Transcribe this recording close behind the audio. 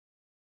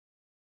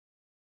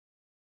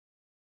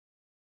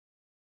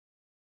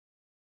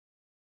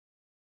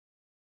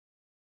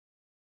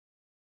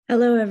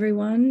Hello,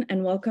 everyone,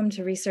 and welcome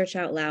to Research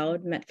Out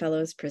Loud, Met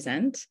Fellows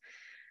Present.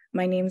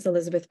 My name is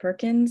Elizabeth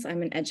Perkins.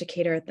 I'm an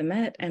educator at the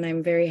Met, and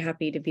I'm very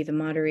happy to be the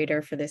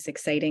moderator for this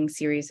exciting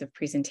series of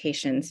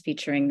presentations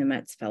featuring the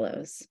Met's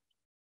Fellows.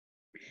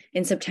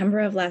 In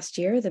September of last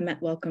year, the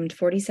Met welcomed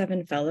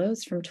 47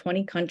 fellows from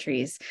 20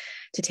 countries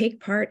to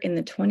take part in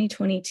the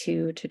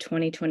 2022 to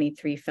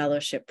 2023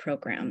 fellowship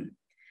program.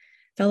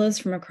 Fellows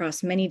from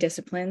across many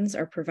disciplines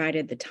are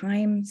provided the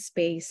time,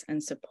 space,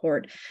 and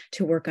support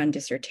to work on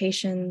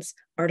dissertations,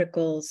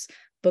 articles,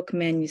 book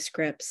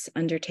manuscripts,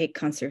 undertake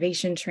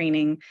conservation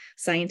training,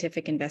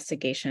 scientific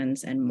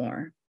investigations, and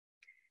more.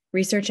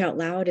 Research Out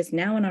Loud is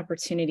now an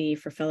opportunity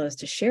for fellows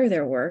to share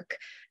their work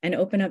and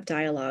open up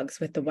dialogues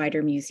with the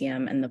wider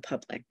museum and the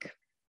public.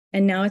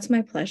 And now it's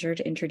my pleasure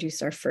to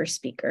introduce our first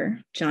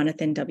speaker,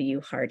 Johnathan W.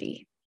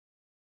 Hardy.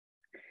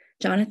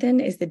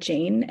 Johnathan is the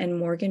Jane and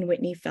Morgan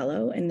Whitney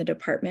Fellow in the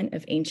Department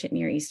of Ancient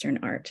Near Eastern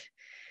Art.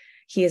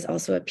 He is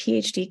also a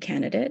PhD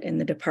candidate in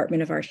the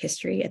Department of Art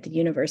History at the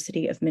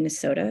University of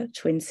Minnesota,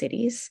 Twin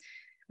Cities,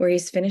 where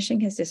he's finishing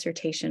his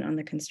dissertation on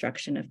the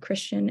construction of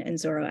Christian and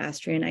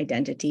Zoroastrian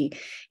identity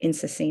in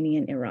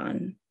Sasanian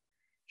Iran.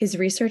 His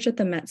research at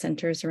the Met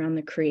centers around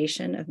the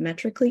creation of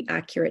metrically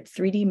accurate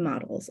 3D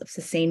models of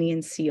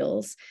Sasanian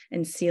seals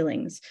and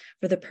ceilings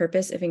for the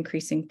purpose of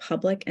increasing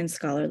public and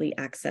scholarly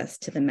access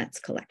to the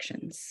Met's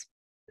collections.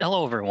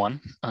 Hello,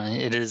 everyone.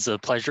 It is a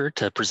pleasure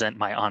to present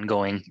my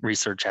ongoing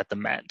research at the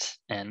Met.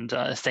 And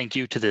thank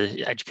you to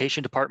the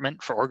Education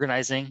Department for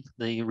organizing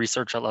the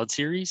Research Out Loud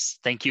series.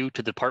 Thank you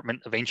to the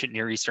Department of Ancient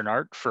Near Eastern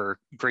Art for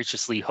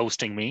graciously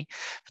hosting me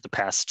for the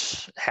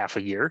past half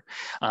a year.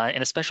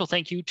 And a special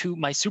thank you to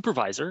my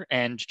supervisor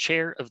and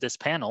chair of this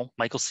panel,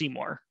 Michael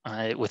Seymour.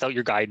 Without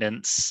your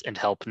guidance and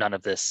help, none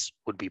of this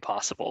would be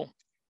possible.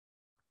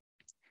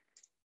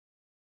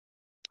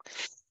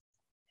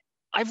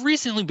 I've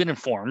recently been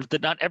informed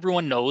that not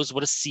everyone knows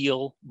what a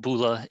seal,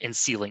 bulla, and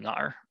sealing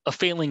are, a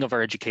failing of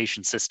our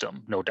education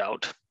system, no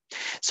doubt.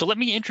 So let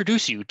me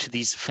introduce you to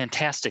these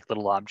fantastic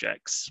little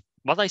objects.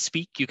 While I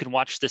speak, you can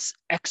watch this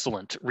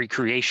excellent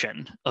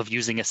recreation of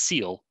using a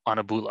seal on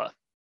a bulla.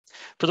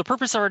 For the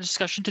purpose of our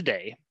discussion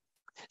today,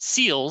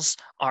 seals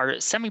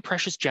are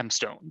semi-precious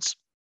gemstones,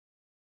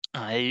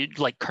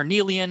 like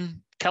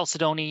carnelian,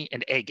 chalcedony,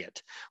 and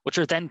agate, which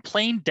are then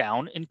planed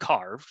down and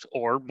carved,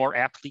 or more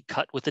aptly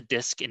cut with a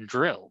disc and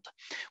drilled,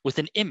 with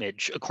an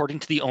image according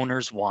to the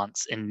owner's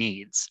wants and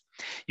needs.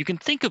 You can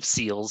think of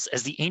seals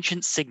as the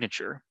ancient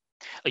signature,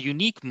 a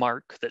unique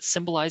mark that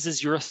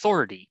symbolizes your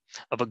authority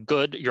of a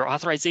good, your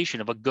authorization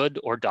of a good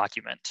or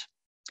document.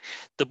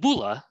 The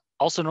bulla,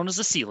 also known as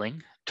a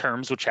sealing,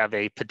 terms which have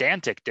a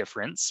pedantic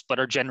difference but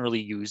are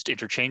generally used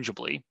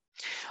interchangeably,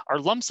 are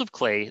lumps of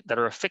clay that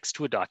are affixed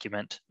to a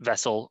document,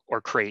 vessel,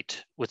 or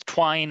crate with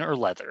twine or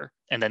leather,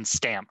 and then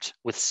stamped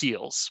with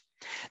seals.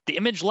 The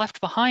image left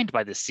behind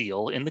by the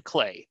seal in the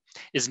clay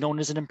is known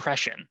as an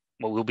impression,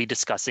 what we'll be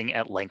discussing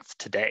at length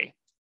today.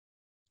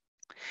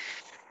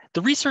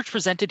 The research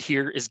presented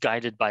here is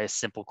guided by a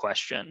simple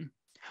question.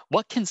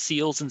 What can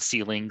seals and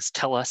sealings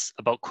tell us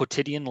about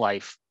quotidian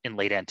life in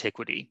late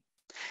antiquity?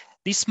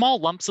 These small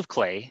lumps of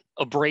clay,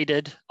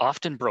 abraded,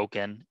 often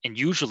broken, and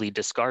usually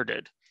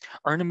discarded,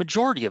 are in a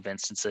majority of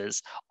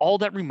instances all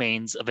that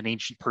remains of an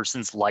ancient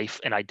person's life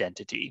and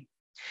identity.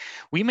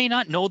 We may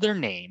not know their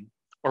name,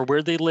 or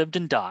where they lived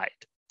and died,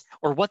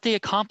 or what they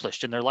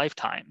accomplished in their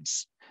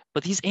lifetimes,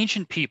 but these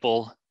ancient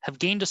people have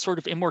gained a sort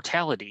of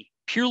immortality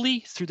purely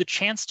through the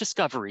chance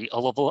discovery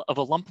of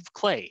a lump of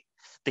clay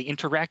they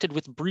interacted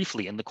with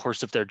briefly in the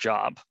course of their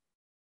job.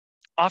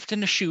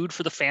 Often eschewed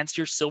for the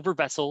fancier silver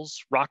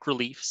vessels, rock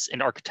reliefs,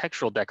 and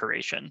architectural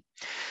decoration,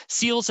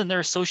 seals and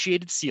their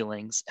associated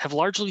sealings have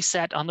largely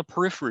sat on the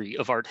periphery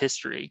of art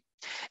history,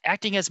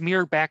 acting as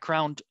mere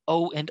background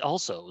oh and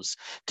alsos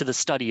to the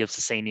study of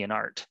Sasanian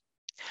art.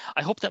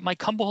 I hope that my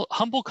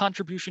humble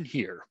contribution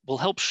here will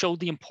help show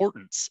the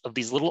importance of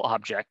these little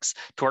objects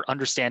to our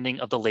understanding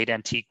of the late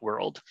antique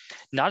world,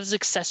 not as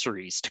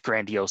accessories to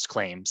grandiose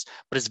claims,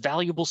 but as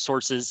valuable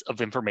sources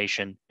of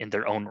information in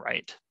their own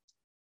right.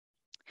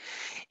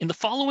 In the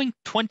following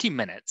 20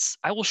 minutes,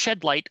 I will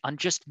shed light on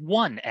just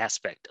one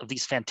aspect of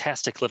these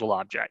fantastic little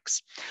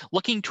objects,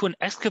 looking to an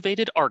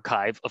excavated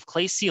archive of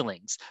clay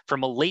ceilings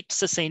from a late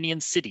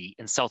Sasanian city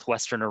in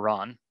southwestern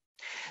Iran.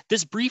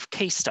 This brief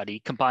case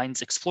study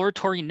combines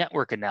exploratory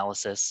network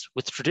analysis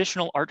with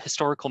traditional art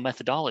historical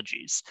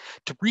methodologies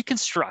to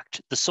reconstruct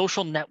the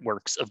social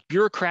networks of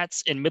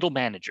bureaucrats and middle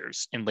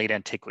managers in late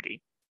antiquity.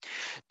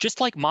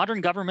 Just like modern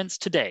governments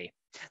today,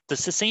 the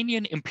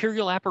Sasanian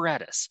imperial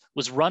apparatus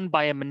was run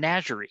by a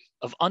menagerie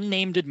of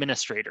unnamed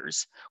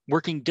administrators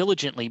working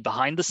diligently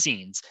behind the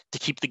scenes to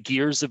keep the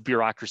gears of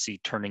bureaucracy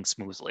turning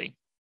smoothly.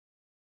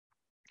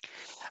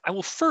 I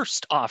will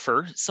first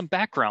offer some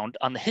background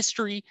on the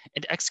history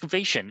and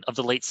excavation of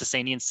the late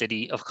Sasanian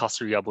city of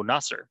Qasr-i Abu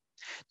Nasr,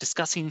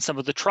 discussing some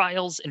of the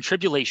trials and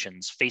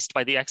tribulations faced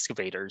by the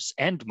excavators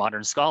and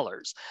modern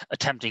scholars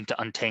attempting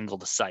to untangle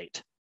the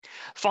site.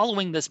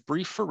 Following this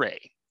brief foray,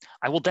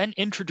 I will then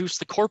introduce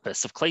the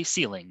corpus of clay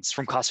ceilings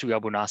from Qasr-i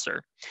Abu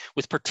Nasr,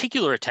 with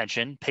particular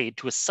attention paid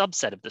to a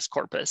subset of this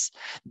corpus,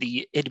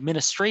 the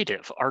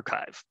administrative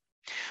archive.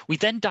 We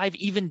then dive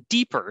even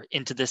deeper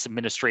into this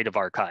administrative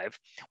archive,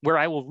 where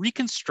I will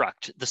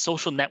reconstruct the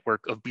social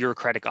network of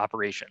bureaucratic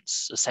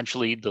operations,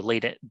 essentially the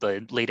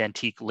late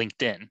antique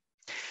LinkedIn.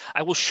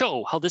 I will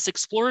show how this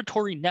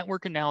exploratory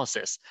network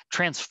analysis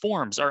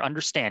transforms our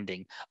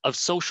understanding of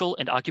social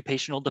and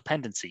occupational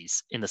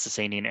dependencies in the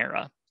Sasanian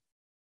era.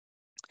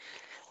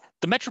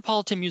 The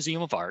Metropolitan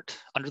Museum of Art,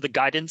 under the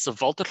guidance of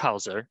Walter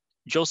Hauser,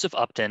 Joseph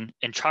Upton,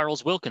 and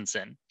Charles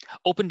Wilkinson,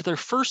 opened their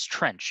first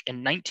trench in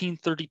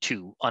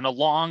 1932 on a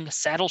long,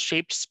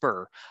 saddle-shaped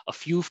spur a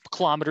few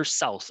kilometers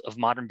south of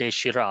modern-day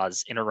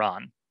Shiraz in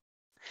Iran.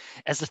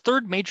 As the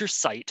third major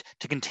site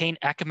to contain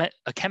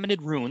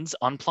Achaemenid ruins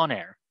en plein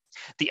air,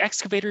 the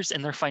excavators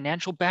and their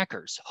financial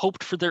backers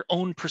hoped for their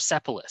own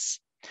Persepolis,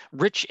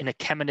 rich in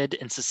Achaemenid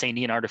and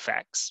Sasanian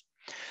artifacts.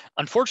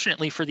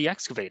 Unfortunately for the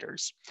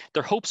excavators,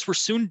 their hopes were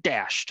soon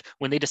dashed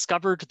when they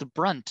discovered the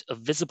brunt of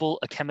visible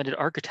Achaemenid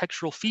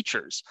architectural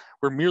features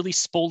were merely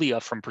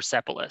spolia from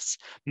Persepolis,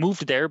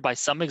 moved there by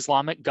some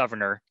Islamic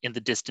governor in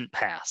the distant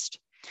past.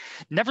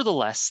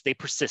 Nevertheless, they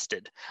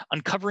persisted,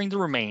 uncovering the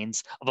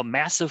remains of a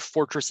massive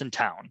fortress and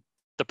town,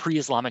 the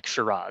pre-Islamic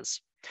Shiraz,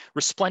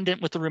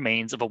 resplendent with the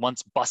remains of a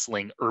once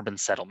bustling urban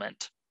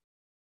settlement.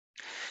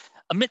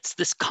 Amidst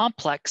this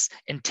complex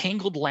and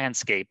tangled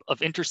landscape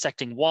of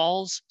intersecting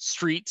walls,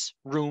 streets,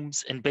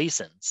 rooms, and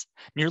basins,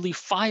 nearly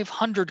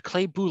 500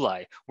 clay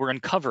bulai were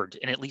uncovered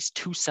in at least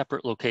 2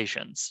 separate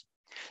locations.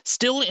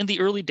 Still in the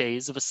early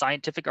days of a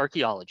scientific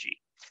archaeology,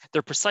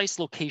 their precise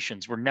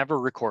locations were never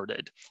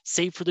recorded,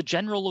 save for the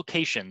general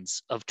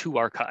locations of 2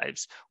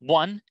 archives,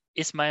 one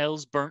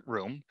Ismail's burnt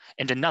room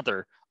and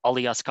another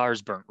Ali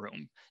Askar's burnt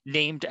room,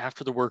 named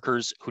after the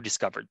workers who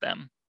discovered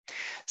them.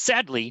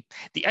 Sadly,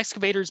 the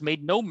excavators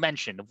made no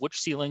mention of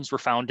which ceilings were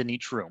found in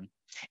each room,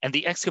 and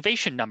the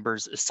excavation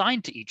numbers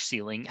assigned to each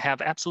ceiling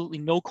have absolutely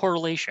no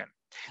correlation,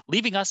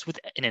 leaving us with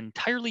an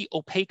entirely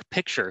opaque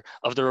picture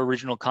of their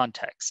original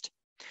context.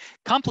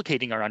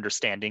 Complicating our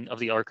understanding of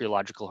the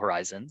archaeological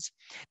horizons,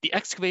 the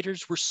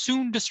excavators were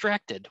soon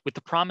distracted with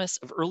the promise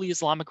of early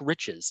Islamic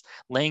riches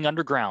laying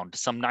underground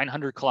some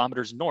 900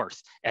 kilometers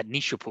north at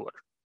Nishapur.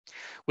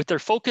 With their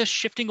focus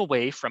shifting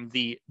away from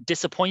the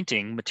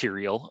disappointing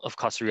material of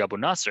Qasr-i Abu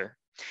Nasr,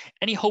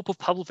 any hope of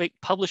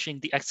publishing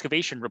the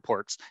excavation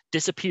reports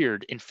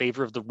disappeared in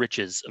favor of the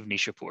riches of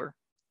Nishapur.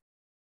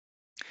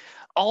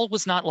 All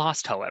was not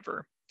lost,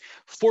 however.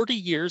 40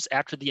 years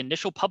after the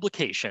initial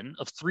publication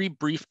of 3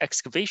 brief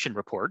excavation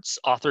reports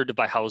authored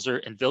by Hauser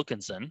and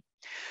Wilkinson,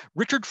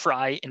 Richard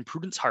Fry and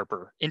Prudence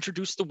Harper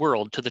introduced the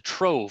world to the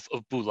trove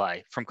of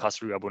bulai from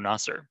Qasr-i Abu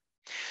Nasr,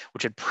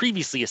 which had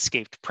previously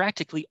escaped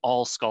practically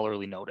all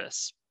scholarly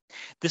notice.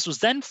 This was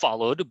then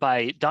followed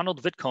by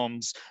Donald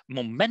Whitcomb's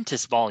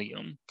momentous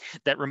volume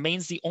that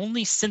remains the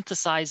only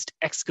synthesized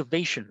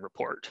excavation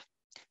report.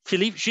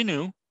 Philippe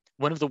Genoux,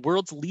 one of the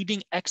world's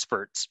leading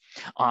experts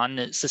on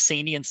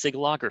Sasanian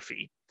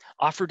sigillography,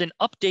 offered an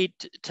update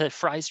to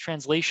Fry's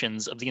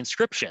translations of the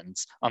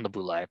inscriptions on the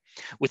bulai,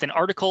 with an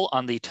article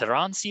on the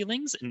Tehran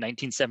ceilings in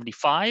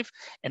 1975,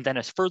 and then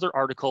a further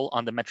article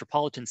on the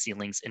Metropolitan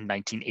ceilings in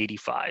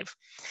 1985.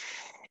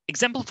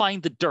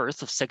 Exemplifying the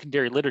dearth of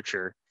secondary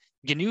literature,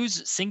 Genoux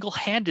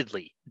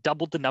single-handedly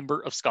doubled the number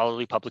of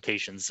scholarly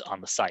publications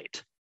on the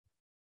site.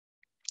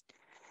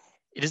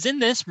 It is in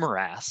this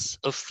morass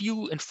of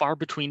few and far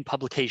between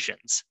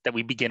publications that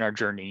we begin our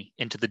journey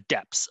into the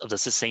depths of the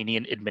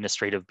Sasanian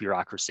administrative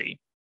bureaucracy.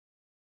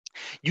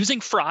 Using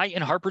Fry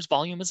and Harper's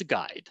volume as a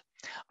guide,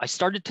 I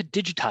started to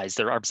digitize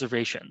their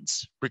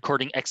observations,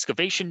 recording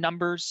excavation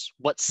numbers,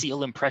 what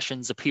seal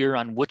impressions appear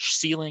on which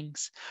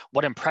ceilings,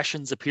 what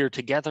impressions appear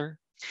together,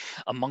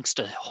 amongst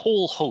a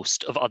whole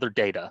host of other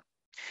data.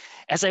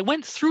 As I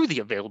went through the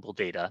available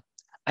data,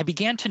 I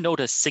began to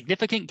notice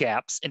significant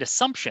gaps and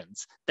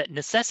assumptions that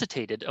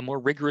necessitated a more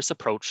rigorous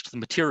approach to the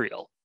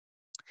material.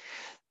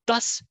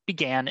 Thus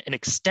began an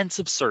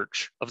extensive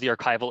search of the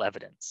archival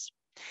evidence,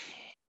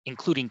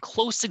 including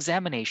close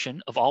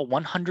examination of all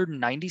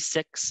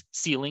 196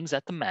 ceilings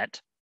at the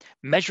Met,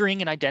 measuring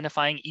and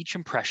identifying each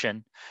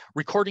impression,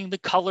 recording the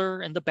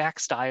color and the back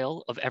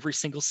style of every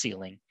single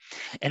ceiling,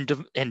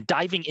 and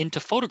diving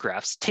into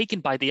photographs taken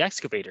by the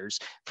excavators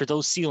for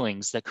those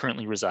ceilings that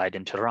currently reside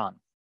in Tehran.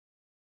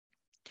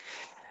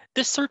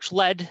 This search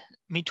led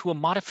me to a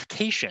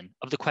modification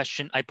of the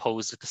question I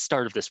posed at the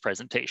start of this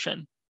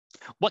presentation.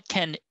 What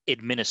can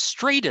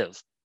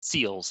administrative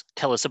seals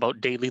tell us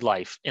about daily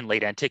life in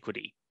late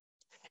antiquity?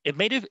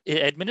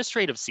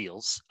 Administrative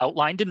seals,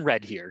 outlined in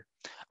red here,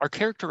 are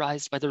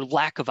characterized by their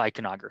lack of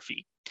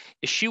iconography,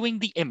 eschewing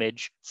the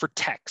image for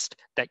text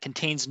that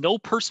contains no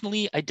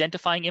personally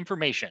identifying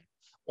information,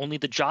 only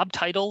the job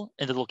title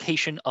and the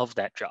location of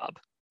that job.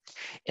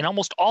 In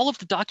almost all of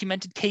the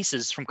documented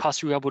cases from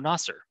Qasr-i Abu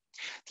Nasr,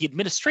 the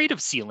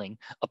administrative ceiling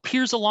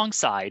appears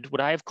alongside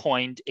what I have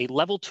coined a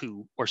level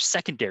 2 or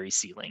secondary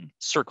ceiling,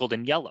 circled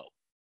in yellow.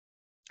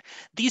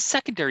 These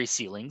secondary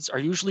sealings are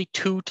usually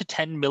 2 to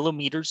 10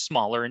 millimeters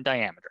smaller in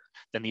diameter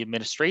than the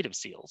administrative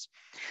seals,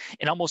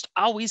 and almost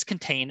always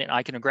contain an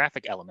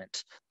iconographic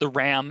element, the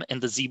ram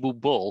and the zebu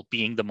bull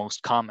being the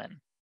most common,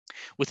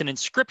 with an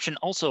inscription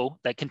also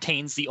that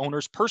contains the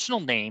owner's personal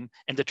name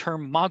and the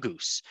term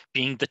magus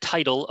being the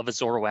title of a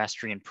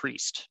Zoroastrian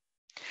priest.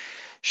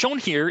 Shown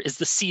here is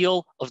the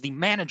seal of the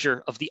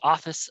manager of the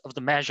office of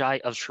the Magi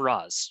of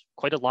Shiraz,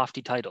 quite a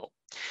lofty title,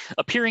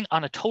 appearing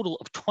on a total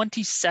of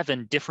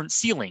 27 different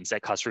sealings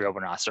at Qasr-i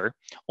Abu Nasr,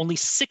 only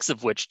 6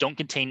 of which don't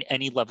contain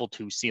any level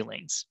 2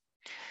 sealings.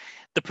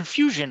 The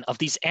profusion of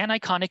these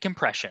aniconic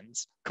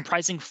impressions,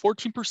 comprising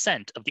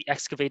 14% of the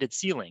excavated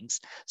sealings,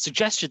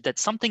 suggested that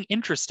something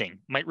interesting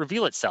might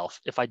reveal itself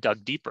if I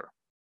dug deeper.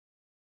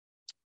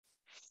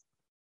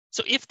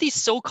 So if these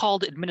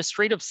so-called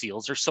administrative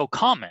seals are so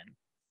common,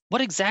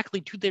 what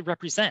exactly do they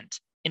represent?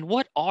 And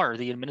what are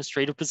the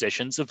administrative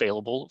positions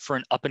available for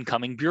an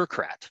up-and-coming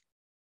bureaucrat?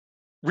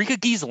 Rika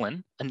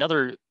Gieselin,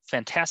 another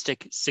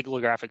fantastic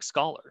sigillographic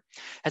scholar,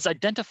 has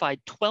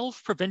identified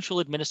 12 provincial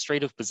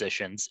administrative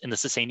positions in the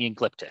Sasanian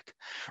Glyptic,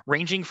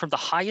 ranging from the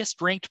highest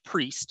ranked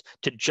priest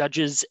to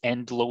judges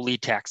and lowly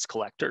tax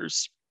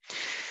collectors.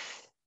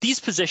 These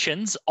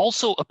positions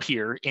also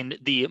appear in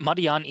the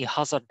Madian-i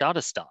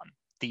Hazardadistan,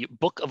 the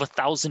Book of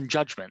 1,000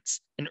 Judgments,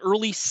 an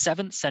early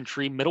 7th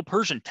century Middle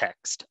Persian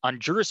text on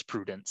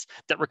jurisprudence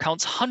that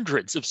recounts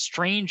hundreds of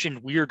strange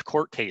and weird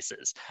court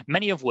cases,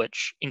 many of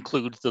which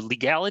include the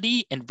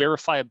legality and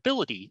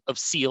verifiability of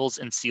seals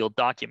and sealed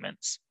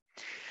documents.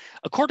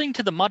 According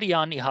to the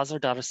Madian-i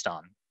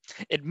Hazardadistan,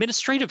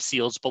 administrative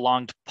seals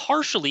belonged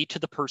partially to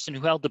the person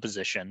who held the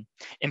position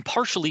and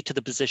partially to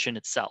the position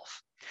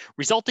itself,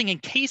 resulting in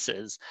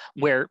cases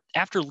where,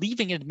 after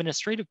leaving an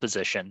administrative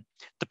position,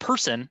 the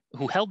person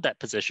who held that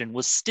position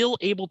was still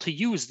able to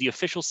use the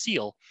official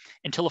seal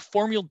until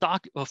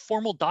a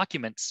formal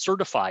document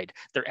certified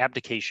their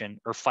abdication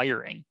or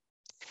firing.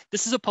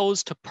 This is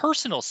opposed to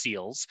personal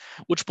seals,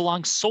 which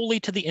belong solely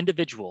to the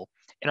individual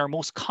and are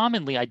most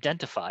commonly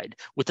identified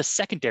with the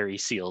secondary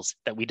seals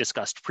that we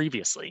discussed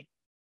previously.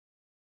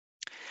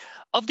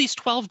 Of these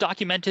 12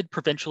 documented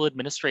provincial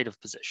administrative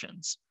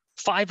positions,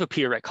 5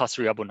 appear at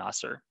Qasr-i Abu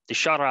Nasr: the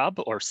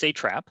Sharab or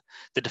satrap,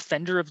 the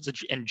defender of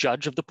and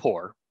judge of the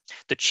poor,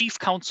 the chief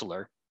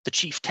counselor, the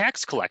chief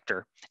tax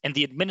collector, and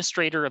the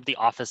administrator of the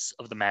office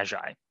of the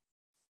Magi.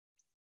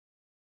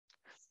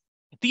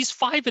 These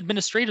 5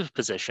 administrative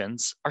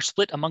positions are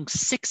split among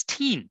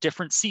 16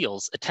 different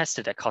seals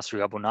attested at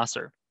Qasr-i Abu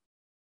Nasr,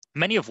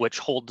 many of which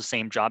hold the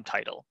same job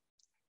title.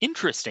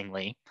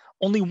 Interestingly,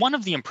 only one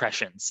of the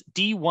impressions,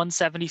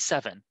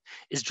 D177,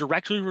 is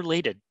directly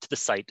related to the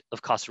site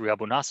of Qasr-i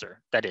Abu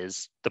Nasr, that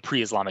is, the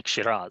pre-Islamic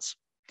Shiraz.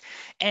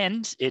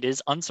 And it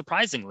is,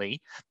 unsurprisingly,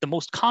 the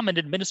most common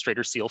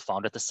administrator seal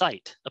found at the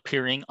site,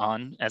 appearing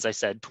on, as I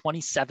said,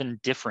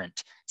 27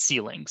 different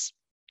sealings.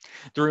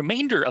 The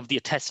remainder of the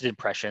attested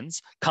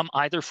impressions come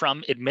either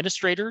from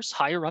administrators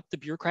higher up the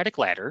bureaucratic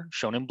ladder,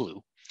 shown in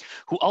blue,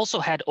 who also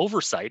had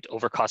oversight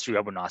over Qasr-i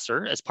Abu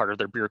Nasr as part of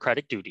their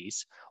bureaucratic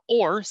duties,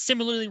 or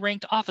similarly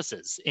ranked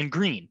offices in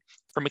green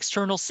from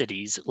external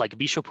cities like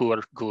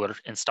Bishapur, Gur,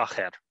 and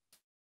Stakher.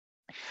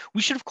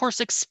 We should, of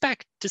course,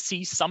 expect to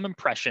see some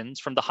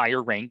impressions from the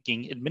higher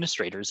ranking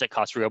administrators at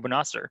Qasr-i Abu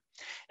Nasr,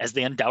 as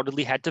they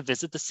undoubtedly had to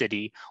visit the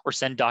city or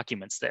send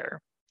documents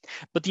there.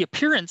 But the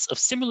appearance of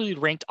similarly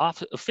ranked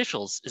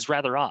officials is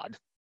rather odd.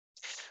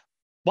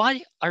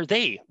 Why are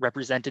they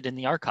represented in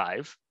the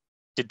archive?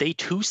 Did they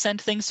too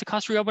send things to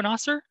Qasr-i Abu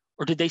Nasr,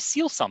 or did they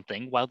seal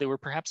something while they were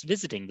perhaps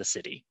visiting the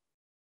city?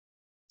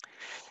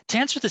 To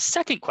answer the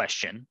second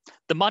question,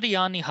 the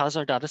Madian-i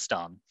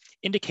Hazardadistan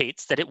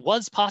indicates that it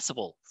was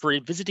possible for a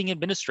visiting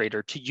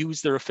administrator to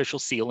use their official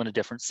seal in a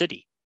different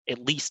city,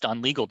 at least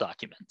on legal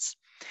documents,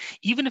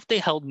 even if they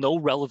held no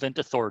relevant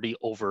authority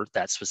over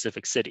that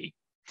specific city.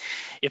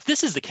 If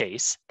this is the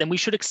case, then we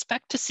should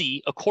expect to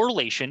see a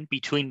correlation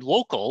between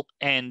local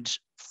and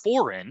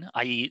foreign,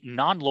 i.e.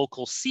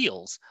 non-local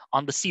seals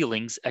on the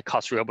sealings at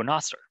Qasr-i Abu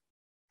Nasr.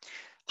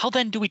 How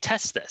then do we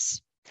test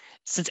this?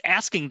 Since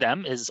asking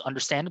them is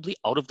understandably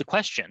out of the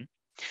question,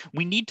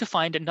 we need to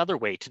find another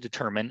way to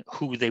determine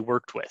who they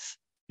worked with.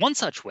 One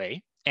such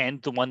way,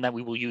 and the one that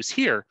we will use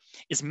here,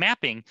 is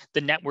mapping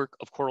the network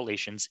of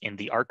correlations in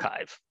the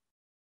archive.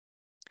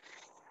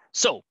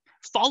 So,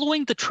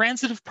 following the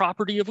transitive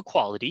property of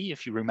equality,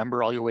 if you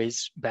remember all your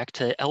ways back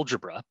to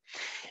algebra,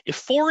 if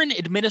foreign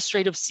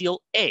administrative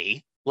seal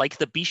A, like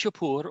the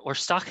Bishapur or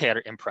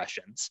Stakher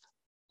impressions,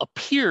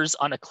 appears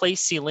on a clay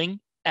sealing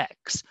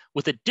X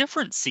with a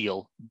different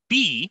seal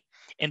B,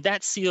 and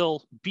that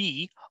seal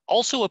B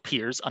also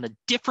appears on a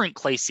different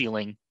clay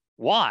sealing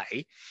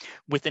Y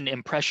with an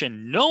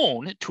impression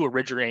known to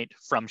originate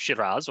from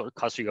Shiraz or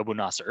Qasr-i Abu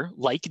Nasr,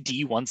 like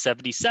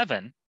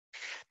D177,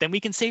 then we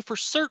can say for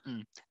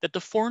certain that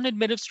the foreign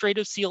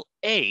administrative seal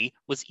A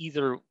was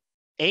either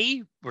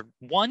A, or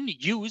 1,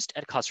 used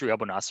at Qasr-i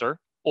Abu Nasr,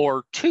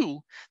 or 2,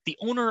 the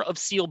owner of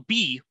seal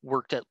B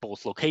worked at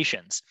both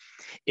locations.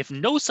 If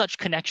no such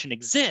connection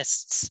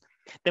exists,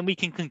 then we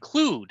can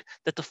conclude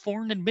that the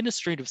foreign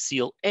administrative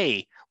seal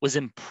A was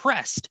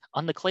impressed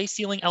on the clay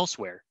ceiling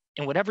elsewhere,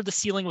 and whatever the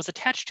ceiling was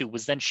attached to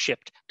was then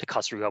shipped to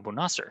Qasr-i Abu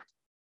Nasr.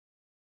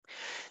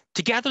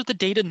 To gather the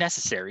data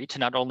necessary to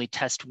not only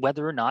test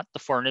whether or not the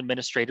foreign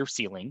administrative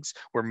ceilings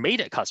were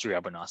made at Qasr-i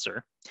Abu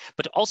Nasr,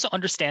 but to also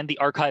understand the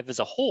archive as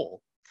a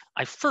whole,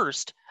 I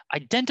first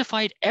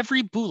identified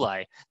every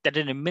bulai that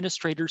an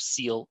administrator's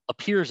seal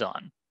appears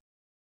on.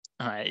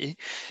 I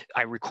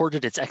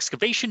recorded its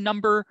excavation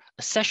number,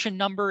 accession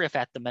number if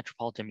at the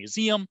Metropolitan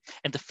Museum,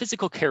 and the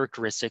physical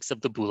characteristics of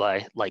the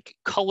bulai like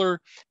color,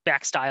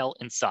 backstyle,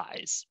 and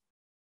size.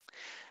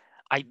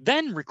 I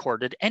then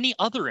recorded any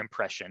other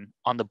impression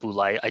on the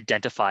bulai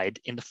identified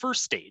in the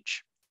first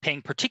stage,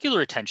 paying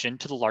particular attention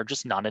to the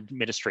largest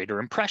non-administrator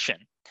impression,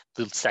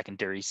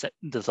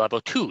 the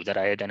level 2 that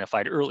I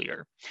identified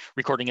earlier,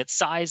 recording its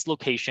size,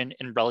 location,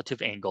 and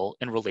relative angle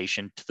in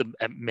relation to the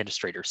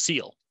administrator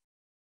seal.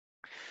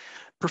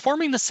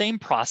 Performing the same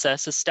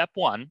process as step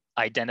 1,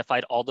 I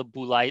identified all the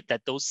bulai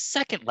that those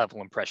second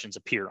level impressions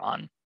appear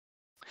on.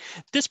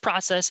 This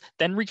process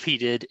then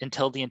repeated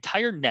until the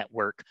entire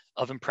network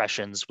of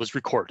impressions was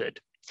recorded.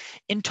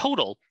 In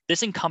total,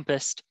 this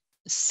encompassed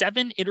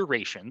 7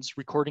 iterations,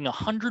 recording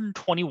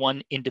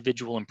 121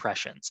 individual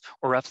impressions,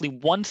 or roughly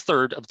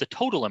 1/3 of the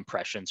total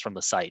impressions from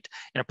the site,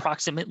 and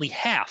approximately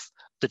half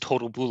the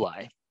total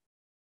bulai.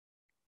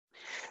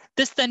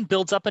 This then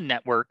builds up a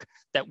network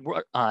that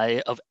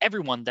of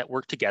everyone that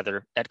worked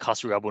together at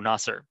Qasr-i Abu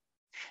Nasr.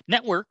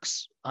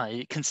 Networks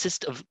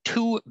consist of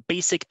 2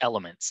 basic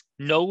elements,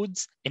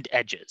 nodes and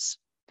edges.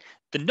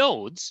 The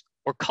nodes,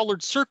 or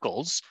colored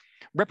circles,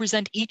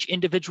 represent each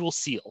individual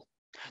seal.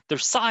 Their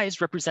size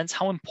represents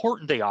how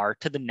important they are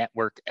to the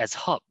network as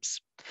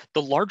hubs.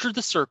 The larger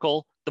the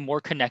circle, the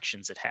more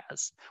connections it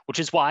has, which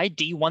is why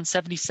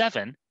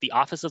D177, the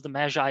Office of the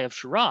Magi of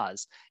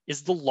Shiraz,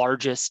 is the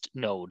largest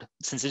node,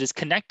 since it is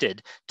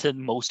connected to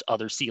most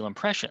other seal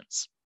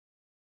impressions.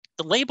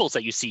 The labels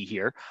that you see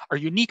here are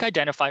unique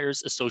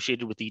identifiers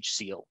associated with each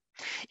seal.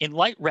 In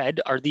light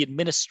red are the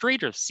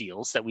administrative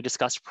seals that we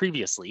discussed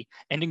previously,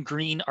 and in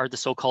green are the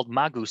so-called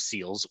magus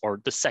seals, or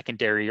the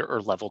secondary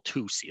or level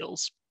 2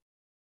 seals.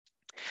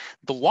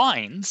 The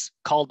lines,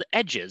 called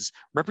edges,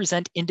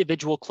 represent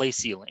individual clay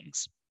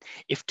ceilings.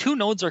 If 2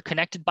 nodes are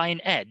connected by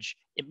an edge,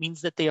 it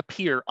means that they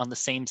appear on the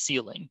same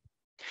ceiling.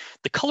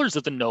 The colors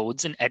of the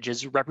nodes and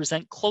edges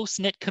represent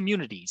close-knit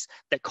communities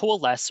that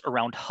coalesce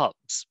around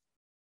hubs.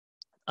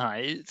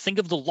 Think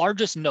of the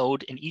largest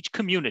node in each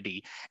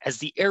community as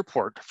the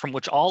airport from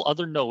which all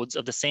other nodes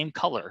of the same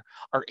color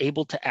are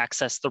able to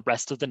access the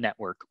rest of the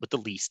network with the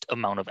least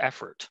amount of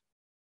effort.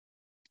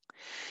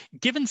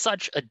 Given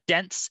such a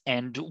dense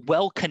and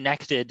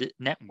well-connected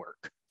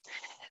network,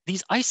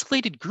 these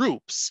isolated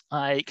groups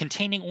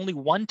containing only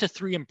 1 to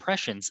 3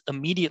 impressions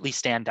immediately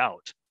stand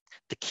out.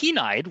 The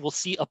keen-eyed will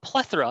see a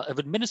plethora of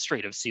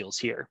administrative seals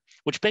here,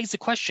 which begs the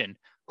question,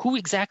 who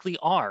exactly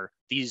are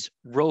these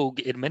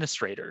rogue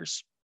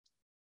administrators?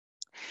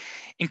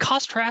 In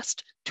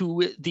contrast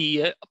to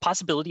the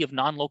possibility of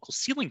non-local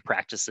sealing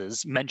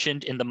practices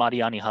mentioned in the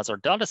Madiani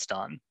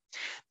Hazardaristan,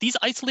 these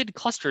isolated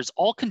clusters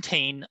all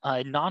contain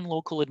a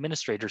non-local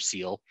administrator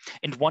seal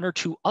and 1 or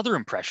 2 other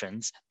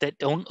impressions that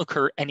don't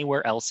occur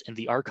anywhere else in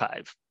the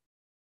archive.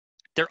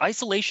 Their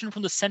isolation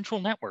from the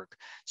central network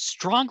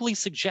strongly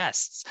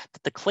suggests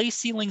that the clay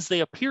ceilings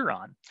they appear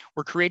on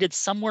were created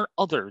somewhere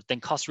other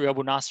than Qasr-i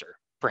Abu Nasr,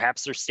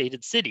 perhaps their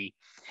stated city,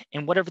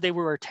 and whatever they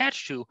were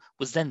attached to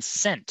was then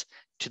sent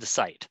to the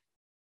site.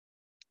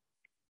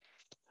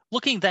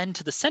 Looking then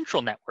to the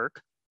central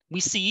network, we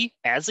see,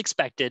 as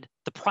expected,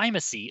 the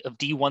primacy of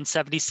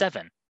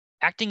D177,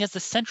 acting as the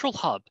central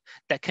hub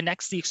that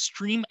connects the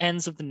extreme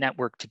ends of the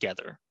network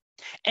together.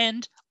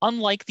 And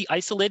unlike the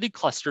isolated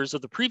clusters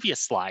of the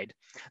previous slide,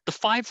 the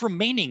 5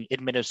 remaining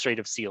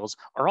administrative seals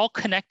are all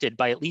connected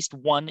by at least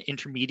 1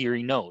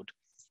 intermediary node.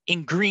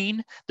 In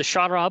green, the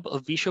Sharab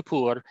of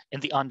Bishapur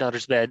and the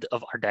Andarzbed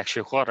of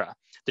Ardakshikhora,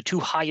 the 2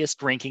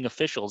 highest ranking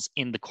officials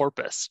in the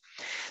corpus.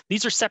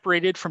 These are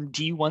separated from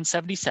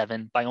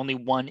D177 by only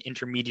 1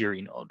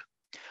 intermediary node.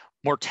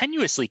 More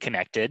tenuously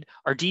connected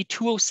are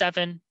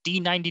D207,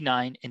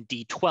 D99, and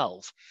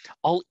D12,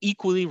 all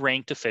equally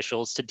ranked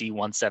officials to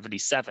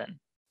D177.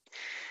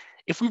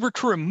 If we were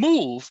to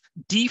remove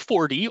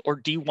D40 or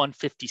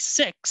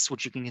D156,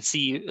 which you can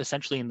see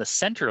essentially in the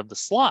center of the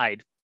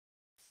slide,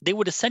 they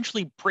would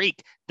essentially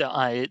break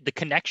the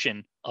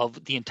connection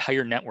of the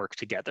entire network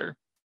together.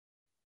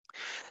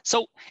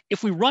 So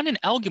if we run an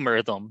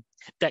algorithm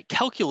that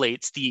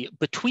calculates the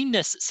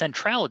betweenness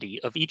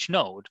centrality of each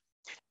node,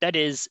 that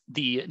is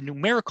the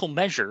numerical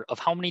measure of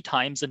how many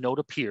times a node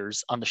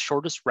appears on the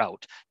shortest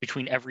route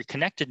between every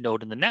connected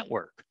node in the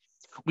network,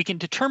 we can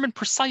determine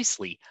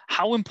precisely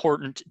how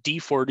important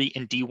D40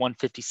 and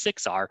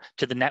D156 are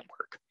to the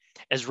network,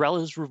 as well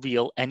as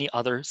reveal any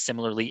other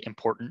similarly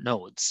important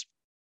nodes.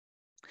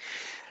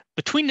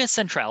 Betweenness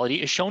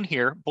centrality is shown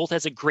here both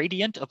as a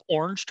gradient of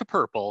orange to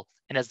purple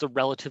and as the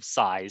relative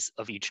size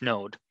of each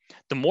node.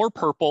 The more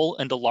purple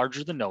and the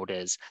larger the node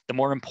is, the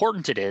more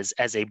important it is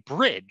as a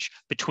bridge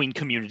between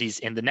communities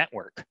in the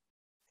network.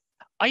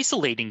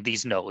 Isolating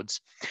these nodes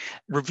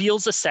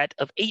reveals a set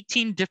of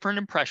 18 different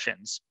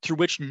impressions through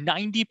which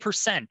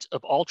 90%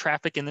 of all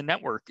traffic in the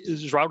network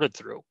is routed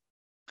through.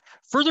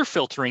 Further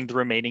filtering the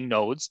remaining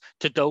nodes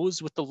to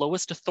those with the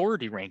lowest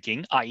authority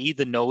ranking, i.e.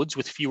 the nodes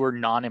with fewer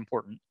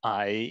non-important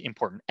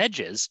important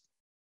edges,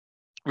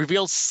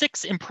 reveals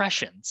 6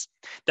 impressions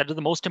that are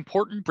the most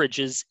important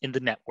bridges in the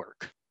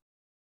network.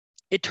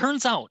 It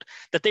turns out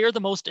that they are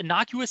the most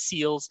innocuous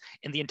seals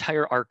in the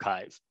entire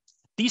archive.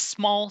 These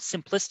small,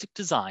 simplistic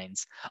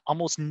designs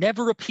almost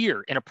never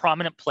appear in a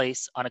prominent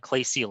place on a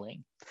clay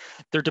ceiling.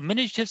 Their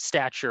diminutive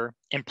stature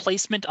and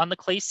placement on the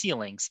clay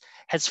ceilings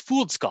has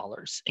fooled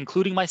scholars,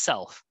 including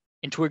myself,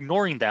 into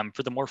ignoring them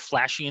for the more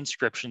flashy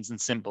inscriptions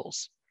and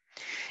symbols.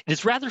 It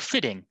is rather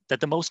fitting that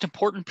the most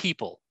important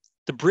people,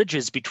 the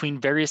bridges between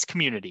various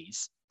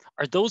communities,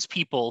 are those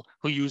people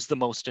who use the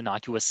most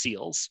innocuous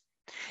seals.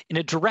 In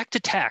a direct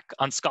attack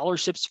on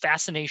scholarship's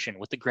fascination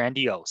with the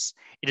grandiose,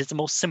 it is the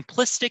most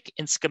simplistic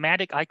and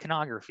schematic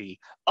iconography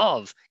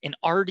of an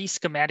already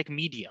schematic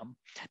medium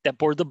that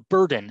bore the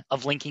burden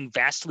of linking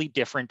vastly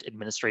different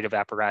administrative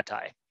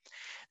apparati.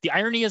 The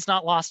irony is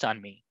not lost on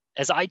me,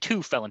 as I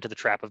too fell into the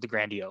trap of the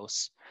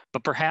grandiose,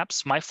 but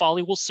perhaps my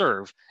folly will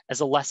serve as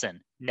a lesson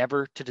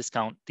never to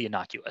discount the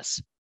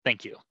innocuous.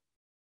 Thank you.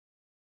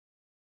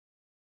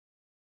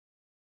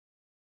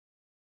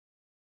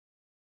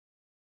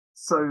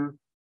 So,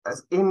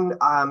 as in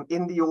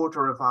the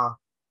order of our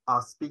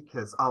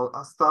speakers,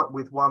 I'll start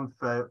with one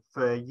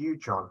for you,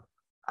 John.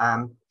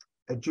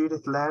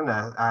 Judith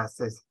Lerner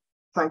says,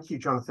 "Thank you,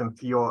 Johnathan,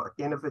 for your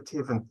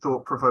innovative and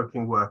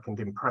thought-provoking work and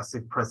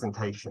impressive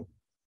presentation.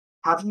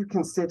 Have you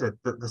considered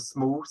that the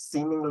small,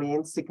 seemingly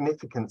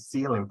insignificant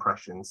seal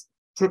impressions,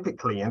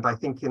 typically, and I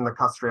think in the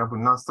Qasr-i Abu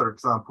Nasr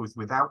examples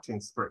without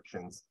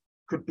inscriptions,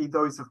 could be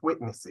those of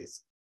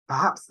witnesses?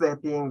 Perhaps their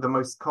being the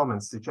most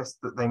common suggests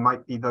that they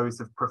might be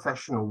those of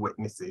professional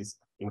witnesses,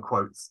 in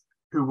quotes,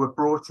 who were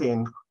brought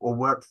in or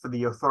worked for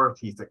the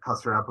authorities at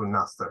Qasr-i Abu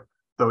Nasr,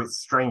 though it's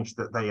strange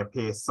that they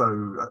appear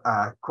so,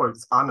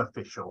 quotes,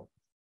 unofficial,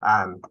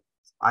 i.e.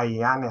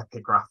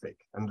 anepigraphic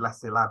and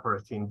less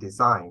elaborate in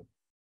design."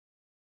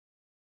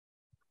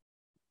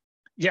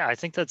 Yeah, I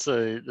think that's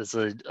a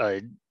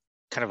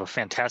kind of a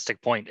fantastic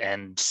point,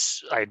 and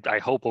I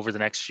hope over the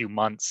next few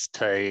months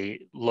to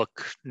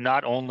look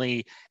not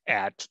only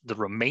at the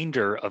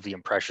remainder of the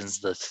impressions,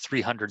 the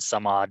 300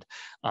 some odd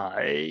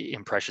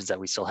impressions that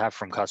we still have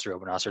from Qasr-i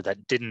Abu Nasr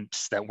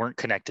that weren't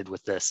connected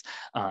with this,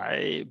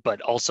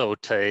 but also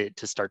to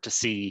start to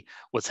see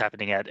what's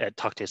happening at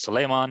Takht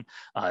Suleiman,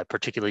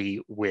 particularly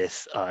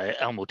with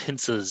El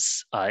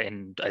Mutinsa's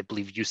and I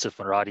believe Yusuf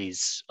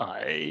Muradi's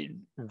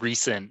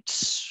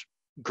recent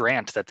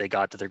grant that they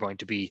got, that they're going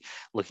to be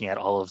looking at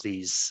all of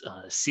these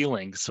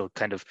ceilings. So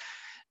kind of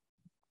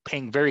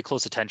paying very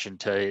close attention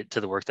to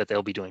the work that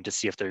they'll be doing to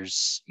see if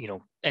there's, you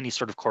know, any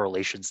sort of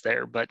correlations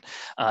there. But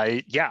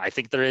yeah, I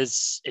think there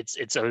is,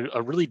 it's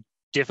a really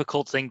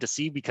difficult thing to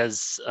see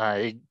because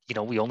you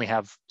know, we only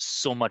have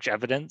so much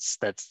evidence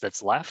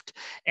that's left,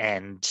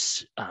 and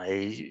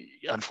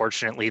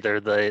unfortunately they're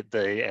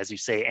the as you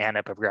say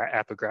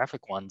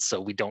anepigraphic ones,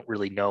 so we don't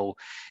really know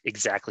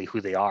exactly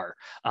who they are.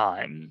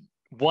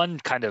 One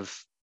kind of,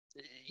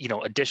 you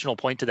know, additional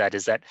point to that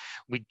is that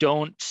we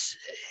don't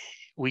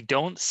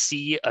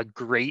see a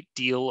great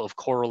deal of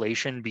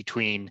correlation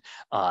between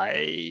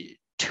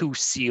two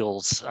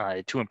seals,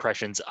 two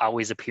impressions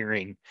always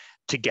appearing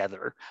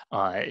together,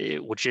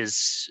 which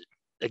is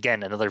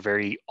again another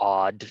very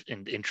odd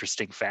and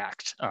interesting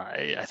fact.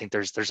 I think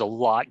there's a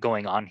lot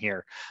going on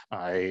here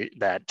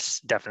that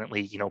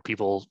definitely, you know,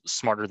 people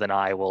smarter than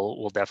I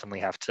will definitely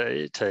have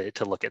to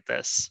look at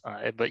this.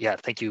 But yeah,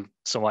 thank you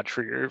so much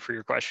for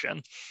your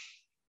question.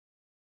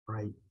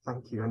 Great,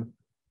 thank you. And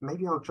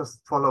maybe I'll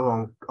just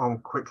follow on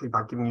quickly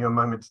by giving you a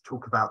moment to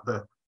talk about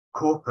the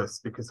corpus,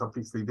 because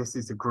obviously this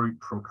is a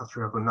group from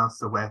Qasr-i Abu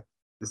Nasr where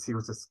the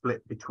seals are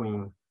split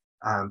between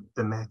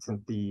the Met and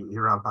the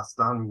Iran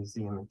Bastan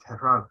Museum in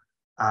Tehran.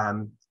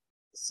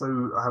 So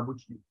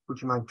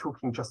would you mind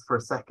talking just for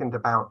a second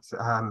about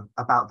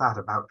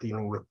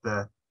dealing with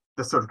the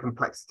sort of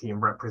complexity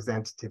and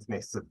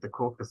representativeness of the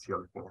corpus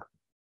you're looking at?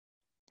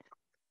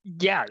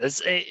 Yeah,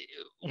 that's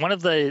one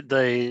of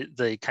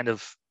the kind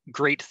of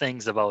great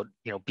things about,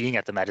 you know, being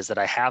at the Met is that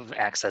I have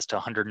access to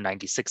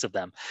 196 of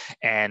them,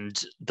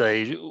 and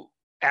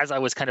as I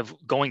was kind of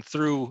going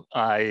through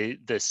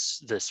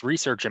this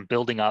research and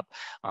building up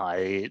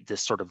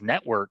this sort of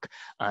network,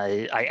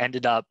 I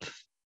ended up,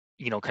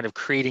 you know, kind of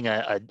creating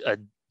a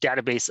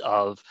database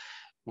of,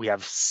 we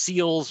have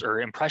seals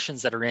or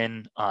impressions that are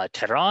in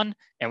Tehran,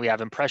 and we have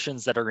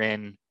impressions that are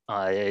in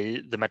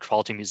the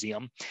Metropolitan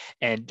Museum.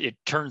 And it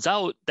turns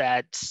out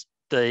that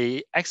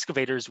the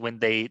excavators, when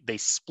they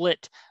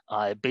split,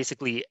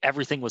 basically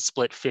everything was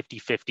split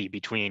 50-50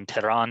 between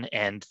Tehran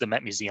and the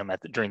Met Museum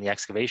during the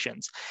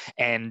excavations.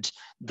 And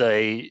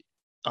the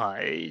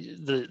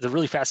the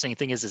really fascinating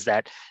thing is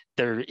that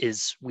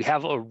we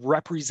have a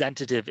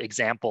representative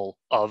example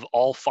of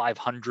all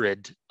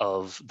 500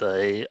 of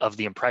the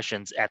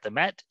impressions at the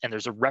Met, and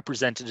there's a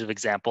representative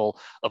example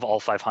of all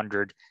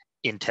 500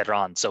 in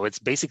Tehran. So it's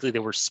basically they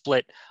were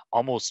split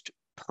almost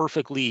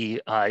perfectly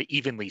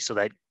evenly, so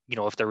that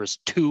if there was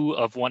 2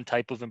 of one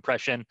type of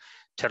impression,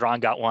 Tehran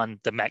got one,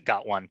 the Met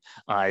got one.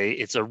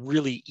 It's a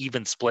really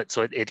even split,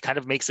 so it kind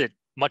of makes it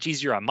much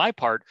easier on my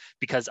part,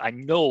 because I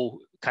know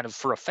kind of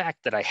for a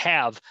fact that I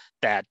have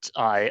that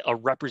a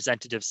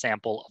representative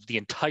sample of the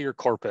entire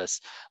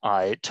corpus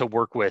to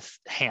work with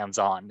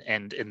hands-on,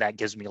 and that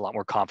gives me a lot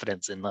more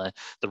confidence in the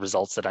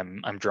results that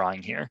I'm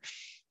drawing here.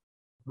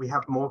 We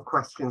have more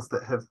questions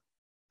that have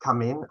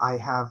come in. I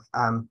have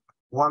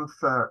one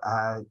for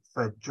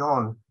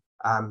John,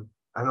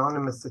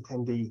 anonymous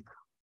attendee.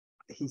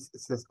 He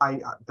says,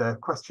 the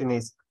question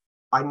is,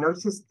 I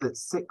noticed that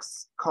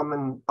 6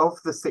 common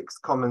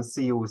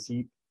seals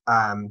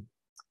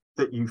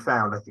that you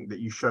found, I think that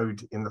you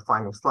showed in the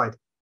final slide,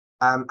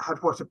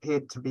 had what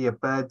appeared to be a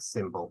bird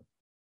symbol.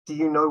 Do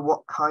you know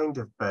what kind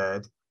of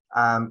bird?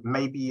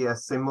 Maybe a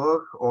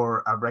simurgh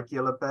or a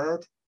regular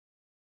bird?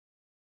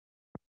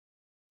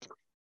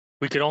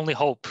 We could only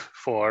hope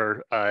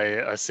for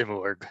a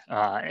simurgh.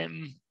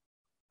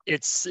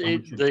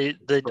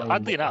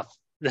 Oddly enough,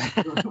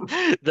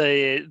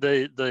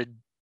 the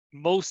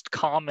most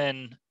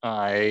common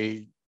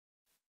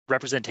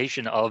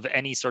representation of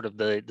any sort of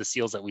the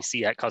seals that we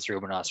see at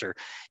Qasr-i Nasr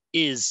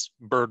is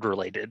bird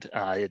related.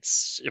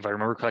 It's, if I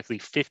remember correctly,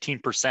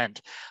 15%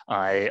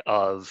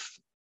 of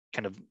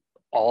kind of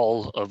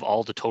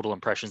all the total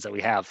impressions that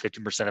we have.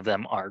 15% of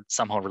them are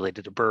somehow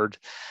related to bird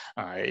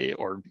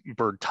or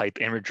bird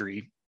type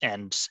imagery.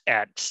 And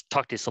at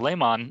Takhte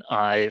Suleiman,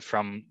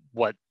 from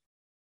what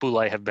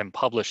Bulai have been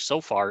published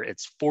so far,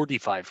 it's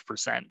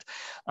 45%,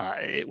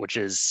 which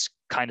is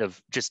kind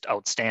of just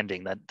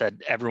outstanding. That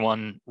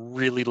everyone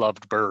really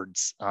loved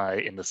birds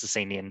in the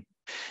Sasanian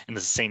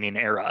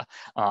era,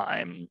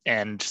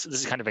 and this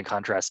is kind of in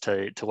contrast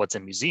to what's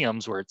in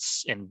museums, where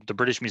it's in the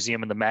British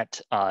Museum and the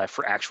Met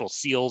for actual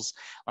seals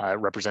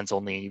represents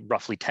only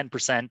roughly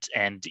 10%,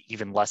 and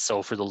even less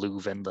so for the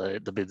Louvre and the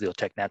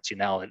Bibliothèque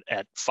Nationale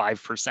at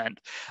 5%.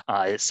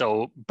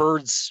 So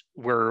birds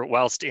were,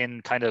 whilst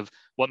in kind of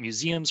what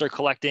museums are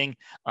collecting,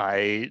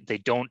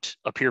 they don't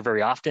appear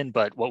very often,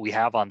 but what we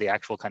have on the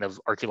actual kind of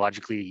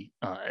archaeologically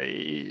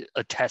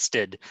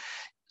attested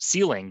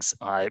sealings,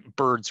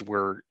 birds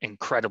were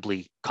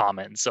incredibly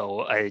common.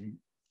 So I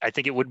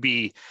think it would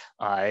be,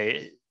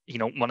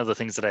 one of the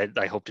things that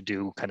I hope to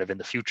do kind of in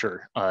the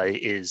future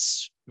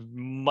is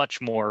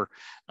much more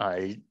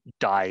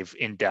dive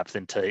in depth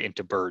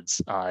into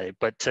birds.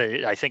 But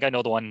I think I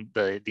know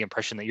the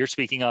impression that you're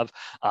speaking of,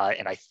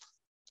 and I'm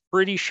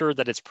pretty sure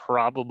that it's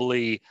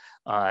probably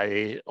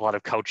a lot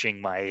of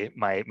couching my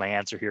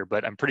answer here,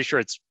 but I'm pretty sure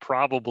it's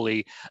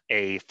probably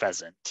a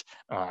pheasant.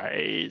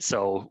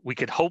 So we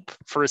could hope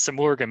for a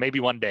simurgh, and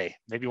maybe one day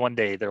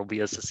there will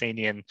be a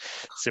Sasanian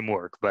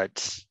simurgh,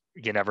 but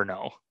you never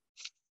know.